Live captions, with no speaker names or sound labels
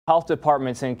Health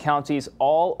departments in counties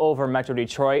all over Metro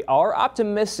Detroit are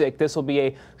optimistic this will be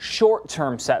a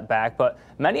short-term setback, but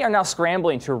many are now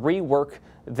scrambling to rework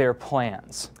their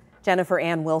plans. Jennifer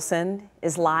Ann Wilson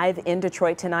is live in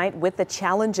Detroit tonight with the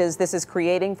challenges this is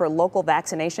creating for local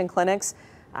vaccination clinics.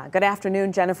 Good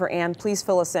afternoon, Jennifer Ann. Please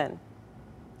fill us in.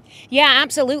 Yeah,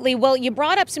 absolutely. Well, you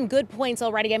brought up some good points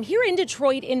already. I'm here in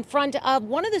Detroit in front of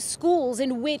one of the schools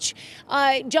in which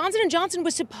Johnson & Johnson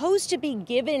was supposed to be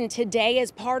given today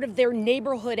as part of their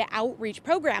neighborhood outreach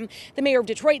program. The mayor of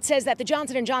Detroit says that the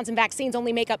Johnson & Johnson vaccines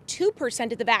only make up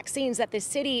 2% of the vaccines that the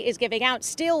city is giving out.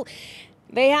 Still,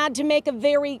 they had to make a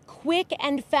very quick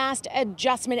and fast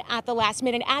adjustment at the last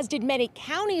minute, as did many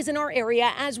counties in our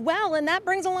area as well. And that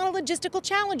brings a lot of logistical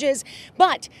challenges.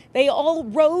 But they all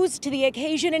rose to the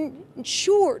occasion and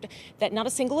ensured that not a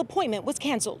single appointment was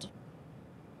canceled.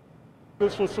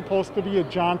 This was supposed to be a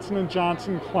Johnson &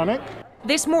 Johnson clinic.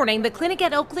 This morning, the clinic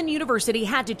at Oakland University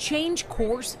had to change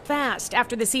course fast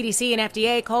after the CDC and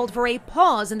FDA called for a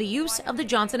pause in the use of the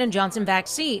Johnson & Johnson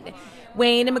vaccine.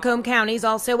 Wayne and Macomb counties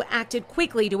also acted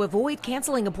quickly to avoid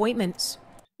canceling appointments.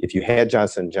 If you had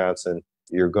Johnson & Johnson,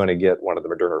 you're going to get one of the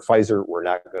Moderna or Pfizer. We're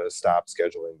not going to stop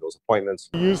scheduling those appointments.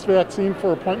 We use vaccine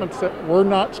for appointments that were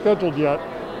not scheduled yet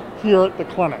here at the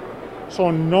clinic.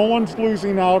 So no one's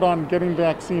losing out on getting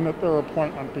vaccine at their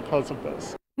appointment because of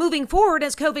this. Moving forward,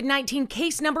 as COVID-19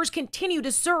 case numbers continue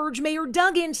to surge, Mayor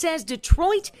Duggan says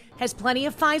Detroit has plenty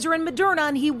of Pfizer and Moderna,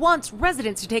 and he wants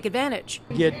residents to take advantage.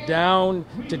 Get down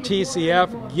to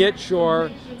TCF, get your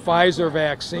Pfizer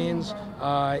vaccines, we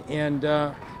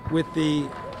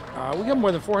got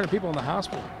more than 400 people in the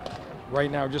hospital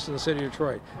right now just in the city of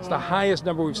Detroit. It's the highest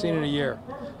number we've seen in a year.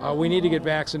 We need to get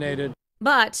vaccinated.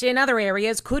 But in other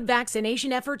areas, could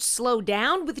vaccination efforts slow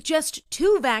down with just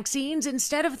 2 vaccines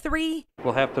instead of 3?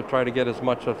 We'll have to try to get as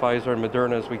much of Pfizer and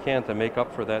Moderna as we can to make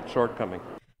up for that shortcoming.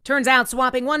 Turns out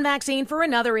swapping one vaccine for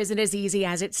another isn't as easy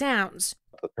as it sounds.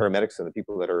 The paramedics and the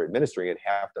people that are administering it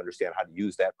have to understand how to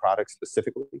use that product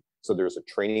specifically. So there's a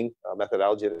training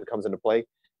methodology that comes into play.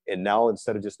 And now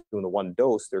instead of just doing the one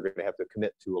dose, they're going to have to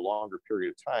commit to a longer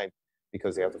period of time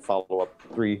because they have to follow up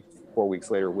 3-4 weeks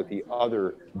later with the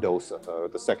other dose,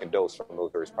 the second dose from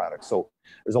those various products. So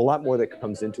there's a lot more that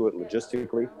comes into it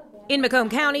logistically. In Macomb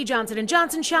County, Johnson &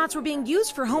 Johnson shots were being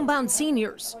used for homebound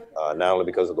seniors. Not only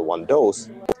because of the one dose,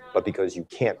 but because you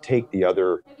can't take the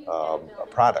other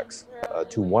products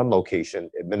to one location,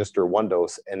 administer one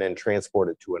dose, and then transport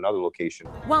it to another location.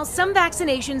 While some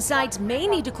vaccination sites may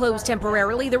need to close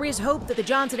temporarily, there is hope that the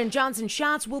Johnson & Johnson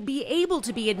shots will be able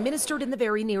to be administered in the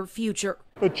very near future.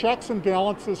 The checks and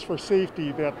balances for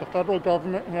safety that the federal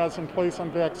government has in place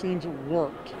on vaccines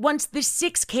worked. Once the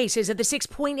 6 cases of the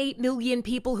 6.8 million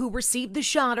people who received the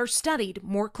shot are studied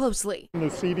more closely. The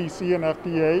CDC and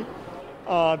FDA,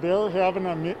 they're having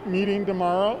a meeting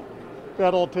tomorrow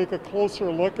that'll take a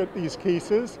closer look at these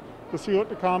cases to see what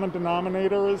the common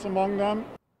denominator is among them.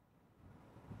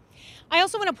 I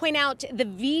also want to point out the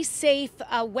VSafe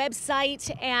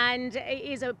website and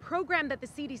is a program that the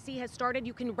CDC has started.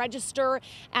 You can register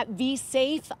at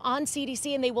VSafe on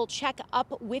CDC and they will check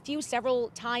up with you several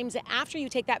times after you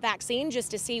take that vaccine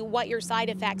just to see what your side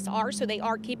effects are. So they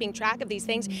are keeping track of these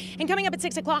things. And coming up at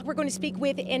 6 o'clock, we're going to speak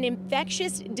with an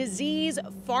infectious disease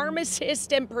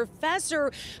pharmacist and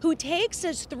professor who takes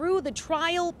us through the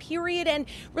trial period and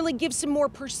really gives some more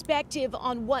perspective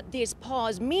on what this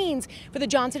pause means for the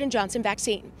Johnson & Johnson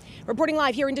vaccine. Reporting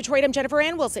live here in Detroit, I'm Jennifer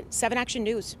Ann Wilson, 7 Action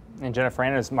News. And Jennifer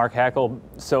Ann, as Mark Hackel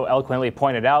so eloquently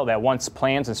pointed out, that once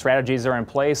plans and strategies are in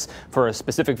place for a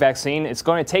specific vaccine, it's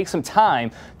going to take some time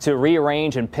to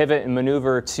rearrange and pivot and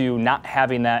maneuver to not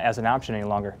having that as an option any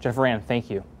longer. Jennifer Ann,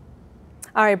 thank you.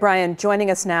 All right, Brian,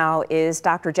 joining us now is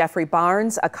Dr. Jeffrey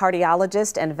Barnes, a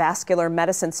cardiologist and vascular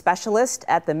medicine specialist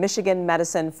at the Michigan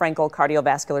Medicine Frankel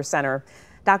Cardiovascular Center.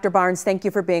 Dr. Barnes, thank you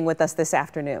for being with us this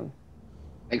afternoon.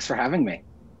 Thanks for having me.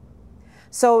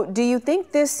 So do you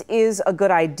think this is a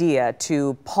good idea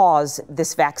to pause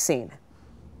this vaccine?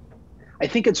 I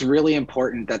think it's really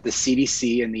important that the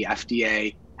CDC and the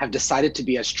FDA have decided to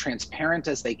be as transparent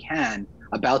as they can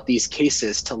about these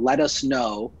cases to let us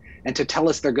know and to tell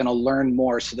us they're going to learn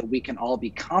more so that we can all be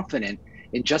confident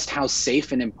in just how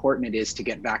safe and important it is to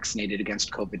get vaccinated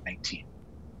against COVID-19.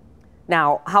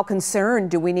 Now, how concerned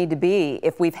do we need to be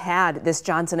if we've had this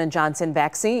Johnson & Johnson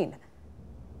vaccine?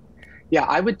 Yeah,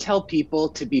 I would tell people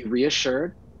to be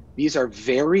reassured. These are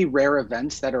very rare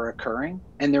events that are occurring,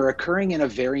 and they're occurring in a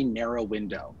very narrow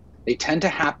window. They tend to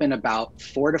happen about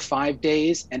 4 to 5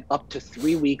 days and up to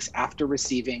 3 weeks after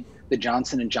receiving the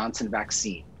Johnson & Johnson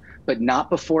vaccine, but not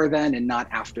before then and not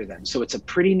after then. So it's a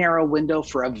pretty narrow window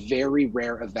for a very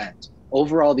rare event.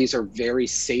 overall, these are very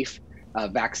safe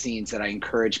vaccines that I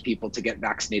encourage people to get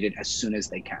vaccinated as soon as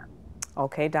they can.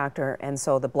 Okay, doctor. And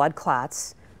so the blood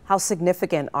clots, how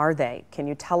significant are they? Can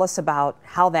you tell us about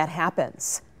how that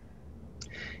happens?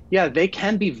 Yeah, they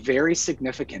can be very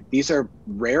significant. These are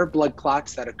rare blood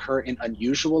clots that occur in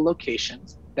unusual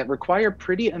locations that require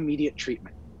pretty immediate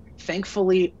treatment.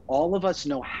 Thankfully, all of us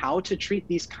know how to treat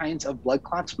these kinds of blood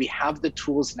clots. We have the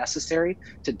tools necessary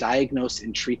to diagnose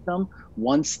and treat them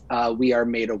once we are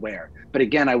made aware. But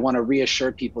again, I want to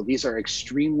reassure people these are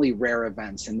extremely rare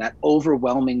events, and that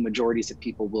overwhelming majorities of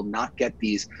people will not get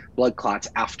these blood clots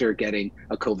after getting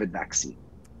a COVID vaccine.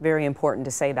 Very important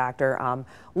to say, doctor.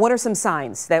 What are some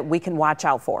signs that we can watch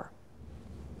out for?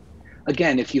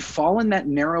 Again, if you fall in that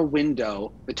narrow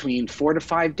window between 4 to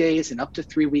 5 days and up to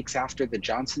 3 weeks after the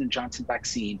Johnson & Johnson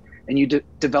vaccine, and you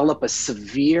develop a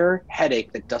severe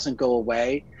headache that doesn't go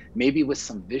away, maybe with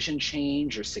some vision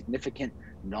change or significant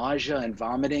nausea and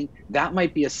vomiting, that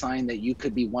might be a sign that you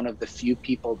could be one of the few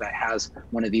people that has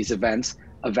one of these events.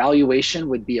 Evaluation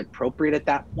would be appropriate at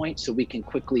that point so we can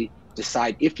quickly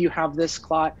decide if you have this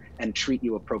clot and treat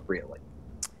you appropriately.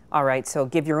 All right, so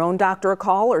give your own doctor a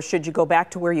call, or should you go back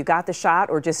to where you got the shot,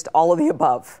 or just all of the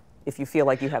above if you feel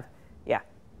like you have,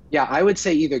 Yeah, I would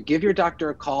say either give your doctor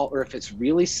a call, or if it's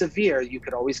really severe, you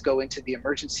could always go into the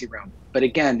emergency room. But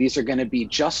again, these are going to be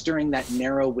just during that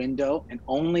narrow window and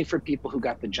only for people who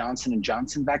got the Johnson &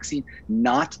 Johnson vaccine,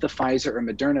 not the Pfizer or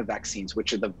Moderna vaccines,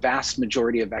 which are the vast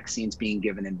majority of vaccines being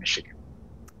given in Michigan.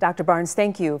 Dr. Barnes,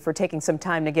 thank you for taking some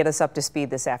time to get us up to speed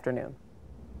this afternoon.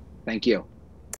 Thank you.